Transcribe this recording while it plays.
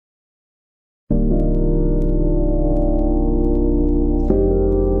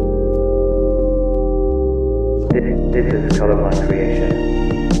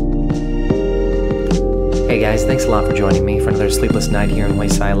Thanks a lot for joining me for another sleepless night here in Hue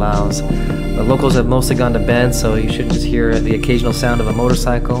Sai, Laos. The locals have mostly gone to bed, so you should just hear the occasional sound of a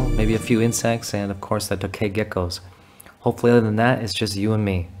motorcycle, maybe a few insects, and of course the tokay geckos. Hopefully other than that, it's just you and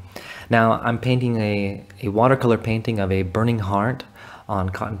me. Now, I'm painting a watercolor painting of a burning heart on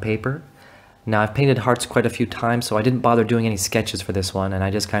cotton paper. Now, I've painted hearts quite a few times, so I didn't bother doing any sketches for this one, and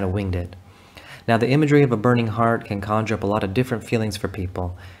I just kind of winged it. Now, the imagery of a burning heart can conjure up a lot of different feelings for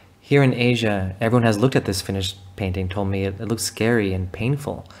people. Here in Asia, everyone has looked at this finished painting, told me it looks scary and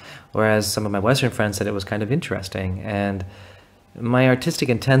painful, whereas some of my Western friends said it was kind of interesting. And my artistic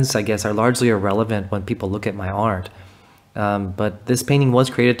intents, I guess, are largely irrelevant when people look at my art. But this painting was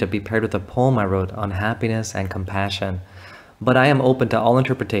created to be paired with a poem I wrote on happiness and compassion. But I am open to all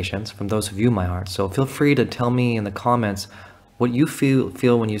interpretations from those who view my art, so feel free to tell me in the comments what you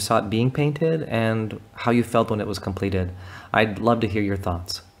feel when you saw it being painted and how you felt when it was completed. I'd love to hear your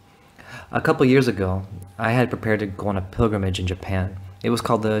thoughts. A couple years ago, I had prepared to go on a pilgrimage in Japan. It was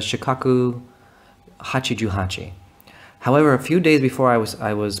called the Shikaku Hachijuhachi. However, a few days before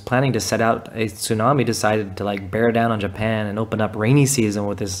I was planning to set out, a tsunami decided to bear down on Japan and open up rainy season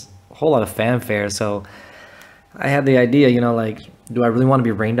with this whole lot of fanfare. So I had the idea, do I really want to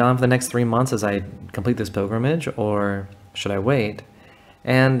be rained on for the next 3 months as I complete this pilgrimage, or should I wait?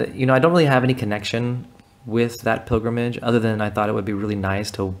 And, I don't really have any connection with that pilgrimage other than I thought it would be really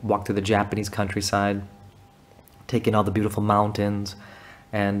nice to walk through the Japanese countryside, take in all the beautiful mountains,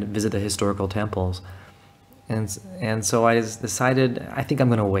 and visit the historical temples. And so I just decided, I think I'm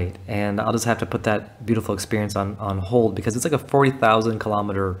going to wait, and I'll just have to put that beautiful experience on hold, because it's like a 40,000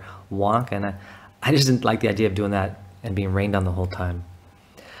 kilometer walk, and I just didn't like the idea of doing that and being rained on the whole time.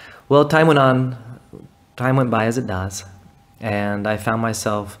 Well, time went by as it does, and I found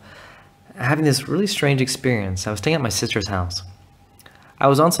myself having this really strange experience. I was staying at my sister's house. I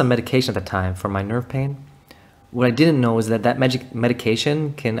was on some medication at the time for my nerve pain. What I didn't know is that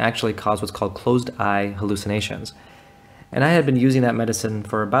medication can actually cause what's called closed eye hallucinations. And I had been using that medicine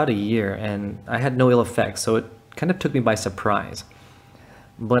for about a year, and I had no ill effects, so it kind of took me by surprise.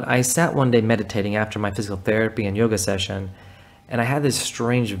 But I sat one day meditating after my physical therapy and yoga session, and I had this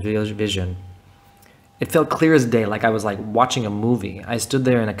strange vision. It felt clear as day, like I was watching a movie. I stood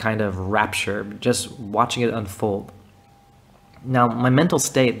there in a kind of rapture, just watching it unfold. Now, my mental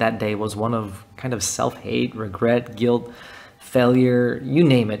state that day was one of kind of self-hate, regret, guilt, failure, you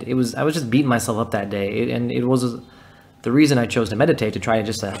name it. I was just beating myself up that day, and it was the reason I chose to meditate, to try to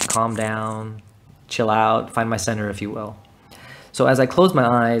just calm down, chill out, find my center, if you will. So as I closed my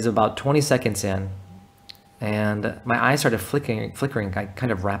eyes, about 20 seconds in, and my eyes started flickering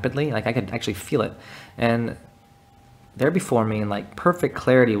kind of rapidly, I could actually feel it. And there before me, in perfect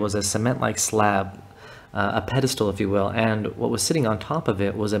clarity, was a cement-like slab, a pedestal, if you will, and what was sitting on top of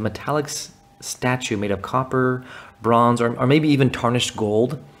it was a metallic statue made of copper, bronze, or maybe even tarnished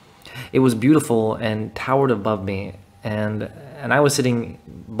gold. It was beautiful and towered above me, and I was sitting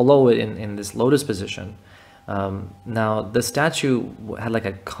below it in this lotus position. Now, the statue had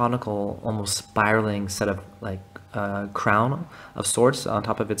a conical, almost spiraling set of crown of sorts on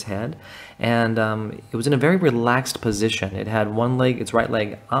top of its head, and it was in a very relaxed position. It had one leg, its right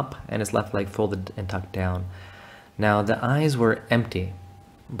leg up, and its left leg folded and tucked down. Now, the eyes were empty,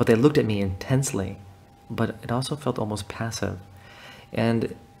 but they looked at me intensely, but it also felt almost passive.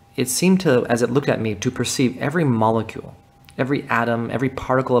 And it seemed to, as it looked at me, to perceive every molecule, every atom, every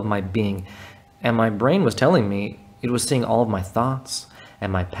particle of my being. And my brain was telling me it was seeing all of my thoughts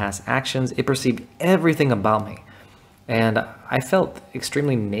and my past actions. It perceived everything about me. And I felt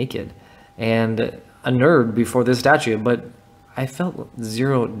extremely naked and unnerved before this statue, but I felt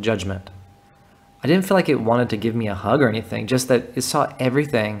zero judgment. I didn't feel like it wanted to give me a hug or anything, just that it saw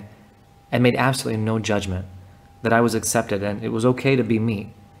everything and made absolutely no judgment, that I was accepted and it was okay to be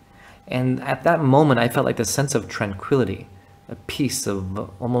me. And at that moment, I felt a sense of tranquility, a peace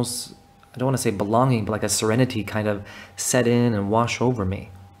of almost, I don't want to say belonging, but a serenity kind of set in and wash over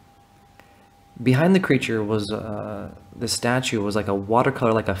me. Behind the creature was, the statue was a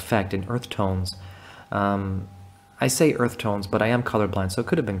watercolor-like effect in earth tones. I say earth tones, but I am colorblind, so it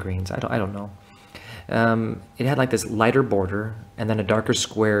could have been greens. I don't know. It had this lighter border, and then a darker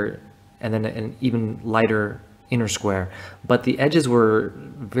square, and then an even lighter inner square. But the edges were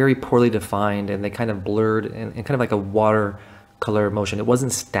very poorly defined, and they kind of blurred in kind of like a watercolor motion. It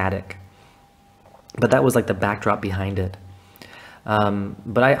wasn't static. But that was the backdrop behind it.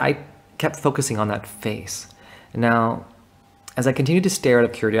 But I kept focusing on that face. Now, as I continued to stare out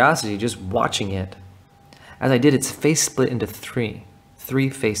of curiosity, just watching it, as I did, its face split into three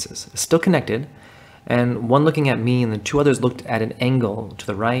faces, still connected, and one looking at me, and the two others looked at an angle to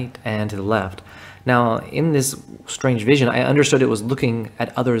the right and to the left. Now, in this strange vision, I understood it was looking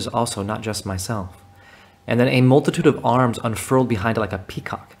at others also, not just myself. And then a multitude of arms unfurled behind it like a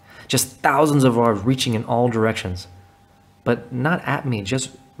peacock, just thousands of arms reaching in all directions, but not at me, just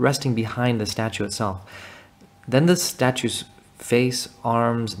resting behind the statue itself. Then the statue's face,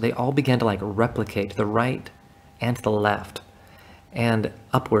 arms, they all began to like replicate to the right and to the left and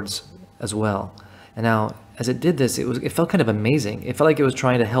upwards as well. And now, as it did this, it felt kind of amazing. It felt like it was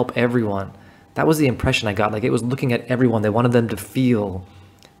trying to help everyone. That was the impression I got. Like it was looking at everyone. They wanted them to feel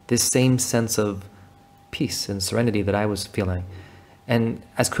this same sense of peace and serenity that I was feeling. And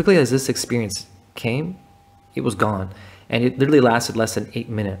as quickly as this experience came, it was gone. And it literally lasted less than 8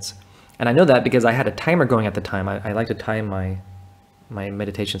 minutes. And I know that because I had a timer going at the time. I like to time my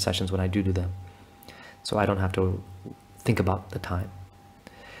meditation sessions when I do them, so I don't have to think about the time.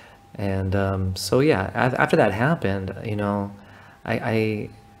 And so yeah, after that happened, you know, I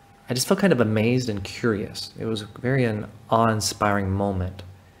just felt kind of amazed and curious. It was very an awe-inspiring moment.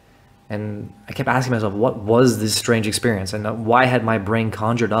 And I kept asking myself, what was this strange experience? And why had my brain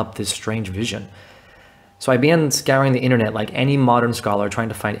conjured up this strange vision? So I began scouring the internet like any modern scholar, trying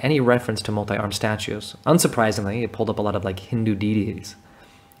to find any reference to multi-armed statues. Unsurprisingly, it pulled up a lot of like Hindu deities,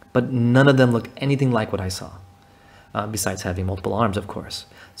 but none of them looked anything like what I saw, besides having multiple arms, of course.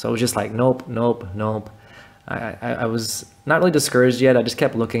 So it was just like, nope, nope, nope. I was not really discouraged yet. I just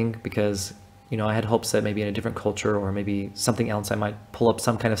kept looking because, you know, I had hopes that maybe in a different culture or maybe something else, I might pull up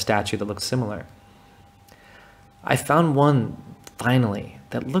some kind of statue that looked similar. I found one finally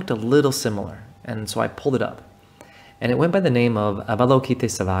that looked a little similar. And so I pulled it up, and it went by the name of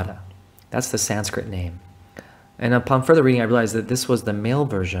Avaolokitesvara. That's the Sanskrit name. And upon further reading, I realized that this was the male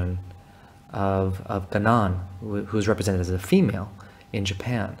version of Kannon, who's represented as a female in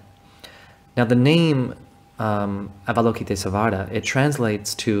Japan. Now the name Avaolokitesvara, it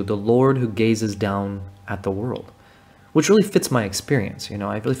translates to the Lord who gazes down at the world, which really fits my experience. You know,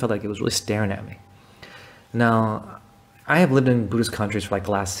 I really felt like it was really staring at me. Now, I have lived in Buddhist countries for like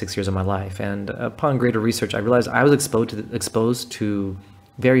the last 6 years of my life, and upon greater research, I realized I was exposed to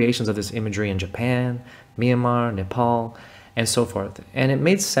variations of this imagery in Japan, Myanmar, Nepal, and so forth. And it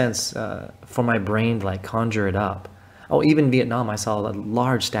made sense for my brain to like conjure it up. Oh, even Vietnam, I saw a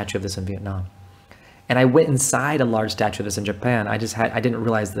large statue of this in Vietnam. And I went inside a large statue of this in Japan. I didn't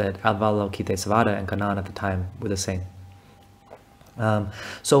realize that Avaolokitesvara and Kannon at the time were the same.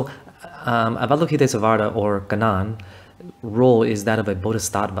 Avaolokitesvara or Kannon role is that of a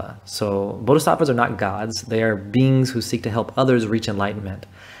bodhisattva. So bodhisattvas are not gods. They are beings who seek to help others reach enlightenment.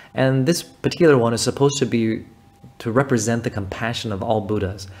 And this particular one is supposed to represent the compassion of all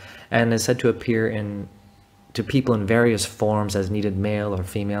Buddhas, and is said to appear to people in various forms as needed male or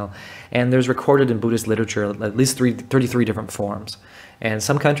female. And there's recorded in Buddhist literature at least 33 different forms. And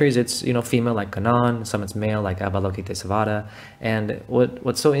some countries it's, you know, female like Kannon, some it's male like Avaolokitesvara. And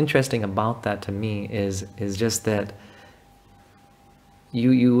what's so interesting about that to me is just that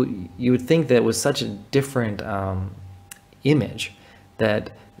you would think that it was such a different image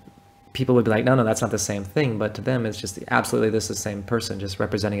that people would be like, no, that's not the same thing. But to them, it's just absolutely this is the same person, just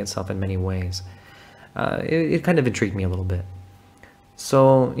representing itself in many ways. It kind of intrigued me a little bit.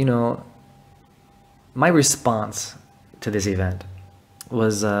 So, you know, my response to this event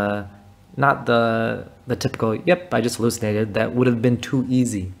was not the typical, yep, I just hallucinated. That would have been too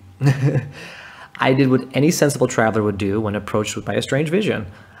easy. I did what any sensible traveler would do when approached by a strange vision.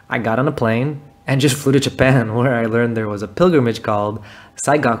 I got on a plane and just flew to Japan, where I learned there was a pilgrimage called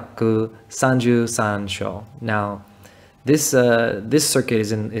Sanjuusan Gendo. Now, this circuit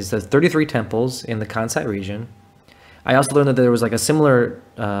is the 33 temples in the Kansai region. I also learned that there was like a similar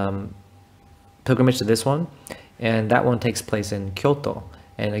pilgrimage to this one, and that one takes place in Kyoto,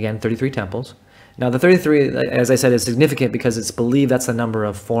 and again 33 temples. Now the 33, as I said, is significant because it's believed that's the number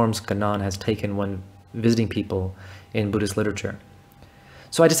of forms Kannon has taken when visiting people in Buddhist literature.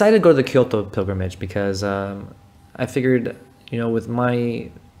 So I decided to go to the Kyoto pilgrimage because I figured, you know, with my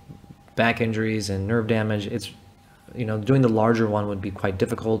back injuries and nerve damage, it's, you know, doing the larger one would be quite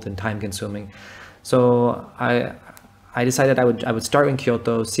difficult and time consuming. So I decided I would start in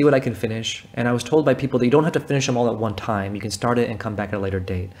Kyoto, see what I can finish. And I was told by people that you don't have to finish them all at one time. You can start it and come back at a later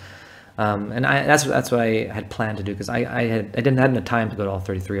date. And that's what I had planned to do, because I didn't have enough time to go to all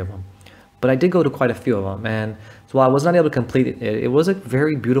 33 of them. But I did go to quite a few of them. And so while I was not able to complete it, it was a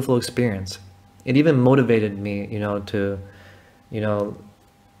very beautiful experience. It even motivated me, to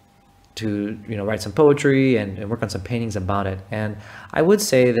write some poetry and work on some paintings about it. And I would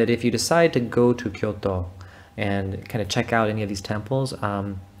say that if you decide to go to Kyoto and kind of check out any of these temples,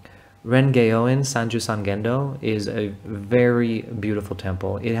 Rengeoin Sanjuusan Gendo is a very beautiful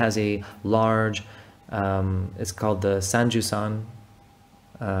temple. It has a large, it's called the Sanjuusan,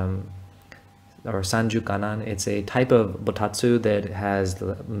 or Sanjuukanan. It's a type of botatsu that has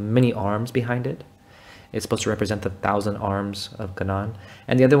many arms behind it. It's supposed to represent the 1,000 arms of Kannon.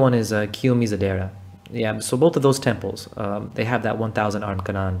 And the other one is Kiyomizudera. Yeah, so both of those temples, they have that 1,000 armed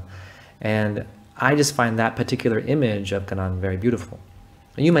Kannon. And I just find that particular image of Kannon very beautiful.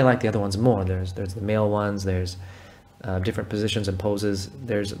 And you may like the other ones more. There's the male ones, there's different positions and poses.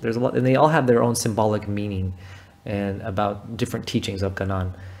 There's a lot, and they all have their own symbolic meaning and about different teachings of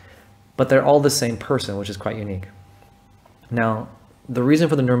Kannon. But they're all the same person, which is quite unique. Now, the reason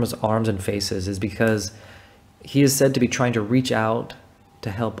for the Nirma's arms and faces is because he is said to be trying to reach out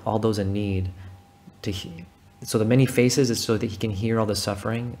to help all those in need. So the many faces is so that he can hear all the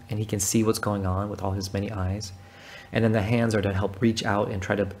suffering and he can see what's going on with all his many eyes. And then the hands are to help reach out and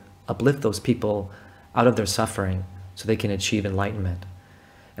try to uplift those people out of their suffering so they can achieve enlightenment.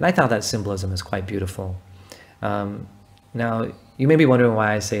 And I thought that symbolism is quite beautiful. Now, you may be wondering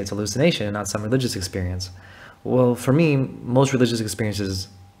why I say it's hallucination and not some religious experience. Well, for me, most religious experiences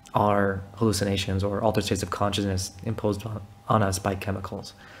are hallucinations or altered states of consciousness imposed on us by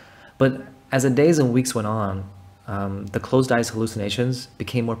chemicals. But as the days and weeks went on, the closed eyes hallucinations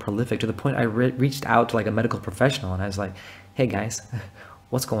became more prolific to the point I reached out to like a medical professional and I was like, hey guys,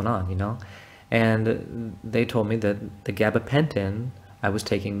 what's going on, you know? And they told me that the gabapentin I was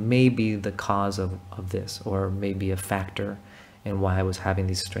taking may be the cause of this, or maybe a factor in why I was having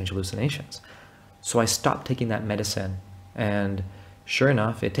these strange hallucinations. So I stopped taking that medicine, and sure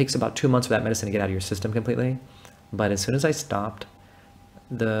enough, it takes about 2 months for that medicine to get out of your system completely. But as soon as I stopped,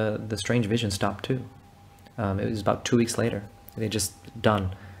 the strange vision stopped too. It was about 2 weeks later. They just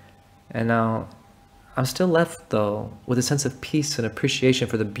done. And now I'm still left though with a sense of peace and appreciation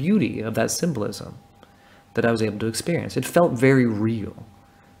for the beauty of that symbolism that I was able to experience. It felt very real.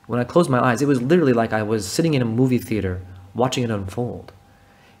 When I closed my eyes, it was literally like I was sitting in a movie theater watching it unfold.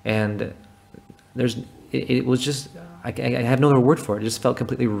 And it was just, I have no other word for it. It just felt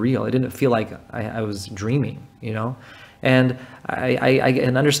completely real. It didn't feel like I was dreaming, you know? And I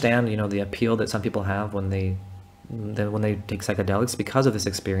can understand, you know, the appeal that some people have when they take psychedelics because of this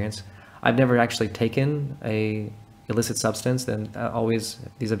experience. I've never actually taken a illicit substance, and always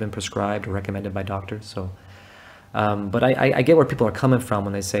these have been prescribed or recommended by doctors. So, but I get where people are coming from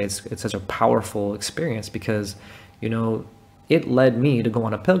when they say it's such a powerful experience, because, you know, it led me to go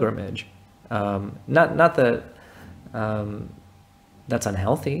on a pilgrimage. Not that that's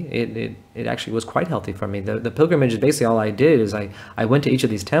unhealthy. It actually was quite healthy for me. The pilgrimage is basically all I did is I went to each of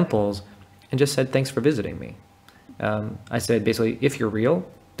these temples and just said, thanks for visiting me. I said, basically, if you're real,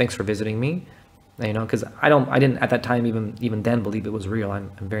 thanks for visiting me. You know, because I didn't at that time even then believe it was real. I'm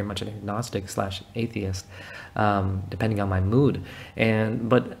very much an agnostic / atheist, depending on my mood.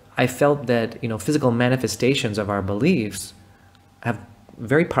 But I felt that, you know, physical manifestations of our beliefs have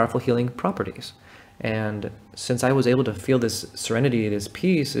very powerful healing properties. And since I was able to feel this serenity, this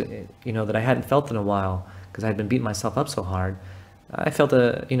peace, you know, that I hadn't felt in a while because I had been beating myself up so hard, I felt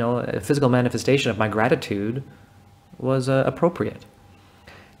a physical manifestation of my gratitude was appropriate.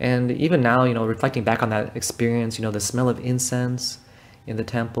 And even now, you know, reflecting back on that experience, you know, the smell of incense in the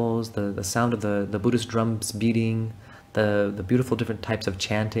temples, the sound of the Buddhist drums beating, the beautiful different types of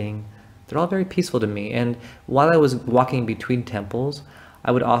chanting, they're all very peaceful to me. And while I was walking between temples,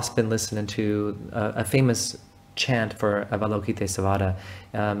 I would often listen to a famous chant for Avaolokitesvara.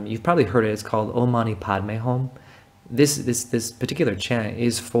 You've probably heard it. It's called Om Mani Padme Hum. This particular chant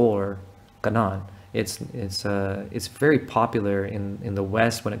is for Kannon. It's very popular in the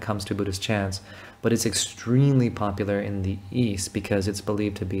West when it comes to Buddhist chants, but it's extremely popular in the East because it's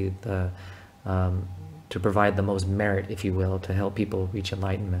believed to be to provide the most merit, if you will, to help people reach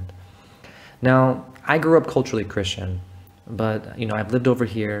enlightenment. Now, I grew up culturally Christian, but, you know, I've lived over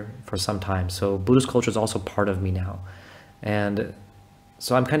here for some time, so Buddhist culture is also part of me now. And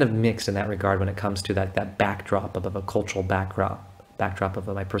so I'm kind of mixed in that regard when it comes to that backdrop of a cultural backdrop of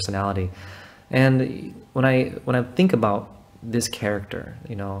my personality. And when I think about this character,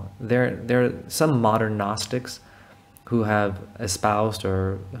 you know, there are some modern Gnostics who have espoused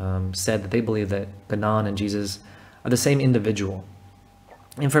or said that they believe that Kannon and Jesus are the same individual.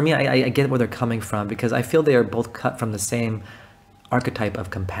 And for me, I get where they're coming from, because I feel they are both cut from the same archetype of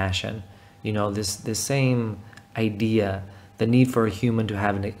compassion. You know, this same idea, the need for a human to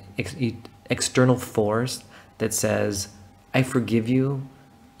have an external force that says, I forgive you,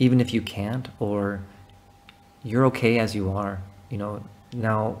 even if you can't, or you're okay as you are, you know,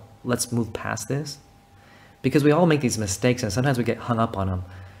 now let's move past this. Because we all make these mistakes and sometimes we get hung up on them.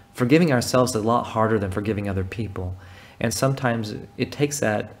 forgiving ourselves is a lot harder than forgiving other people. And sometimes it takes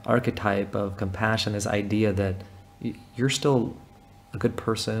that archetype of compassion, this idea that you're still a good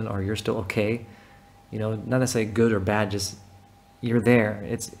person, or you're still okay. You know, not necessarily good or bad, just you're there.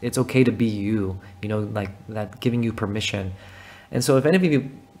 It's okay to be you, you know, like that, giving you permission. And so if any of you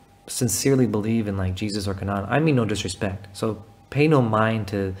sincerely believe in like Jesus or Kannon, I mean no disrespect. So pay no mind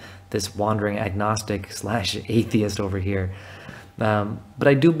to this wandering agnostic slash atheist over here. But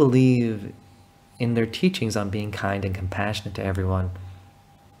I do believe in their teachings on being kind and compassionate to everyone.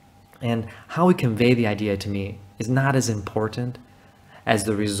 And how we convey the idea to me is not as important as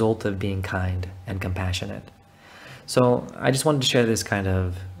the result of being kind and compassionate. So I just wanted to share this kind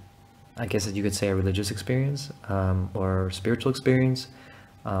of, I guess you could say, a religious experience or spiritual experience,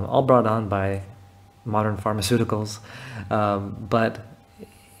 all brought on by modern pharmaceuticals. But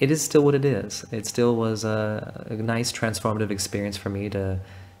it is still what it is. It still was a nice transformative experience for me to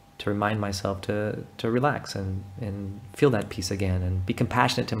remind myself to relax and feel that peace again, and be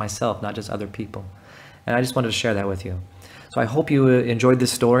compassionate to myself, not just other people. And I just wanted to share that with you. So I hope you enjoyed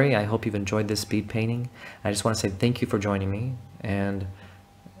this story. I hope you've enjoyed this speed painting. I just want to say thank you for joining me. And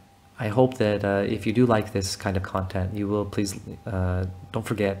I hope that if you do like this kind of content, you will please don't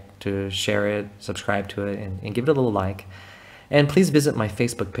forget to share it, subscribe to it, and give it a little like. And please visit my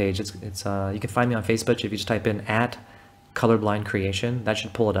Facebook page. It's you can find me on Facebook if you just type in @Colorblind Creation. That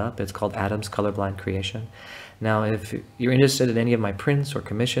should pull it up. It's called Adam's Colorblind Creation. Now, if you're interested in any of my prints or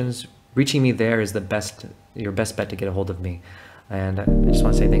commissions, reaching me there is your best bet to get a hold of me. And I just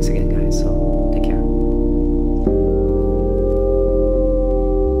want to say thanks again, guys. So take care.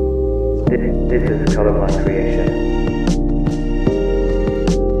 This is Colorblind Creation.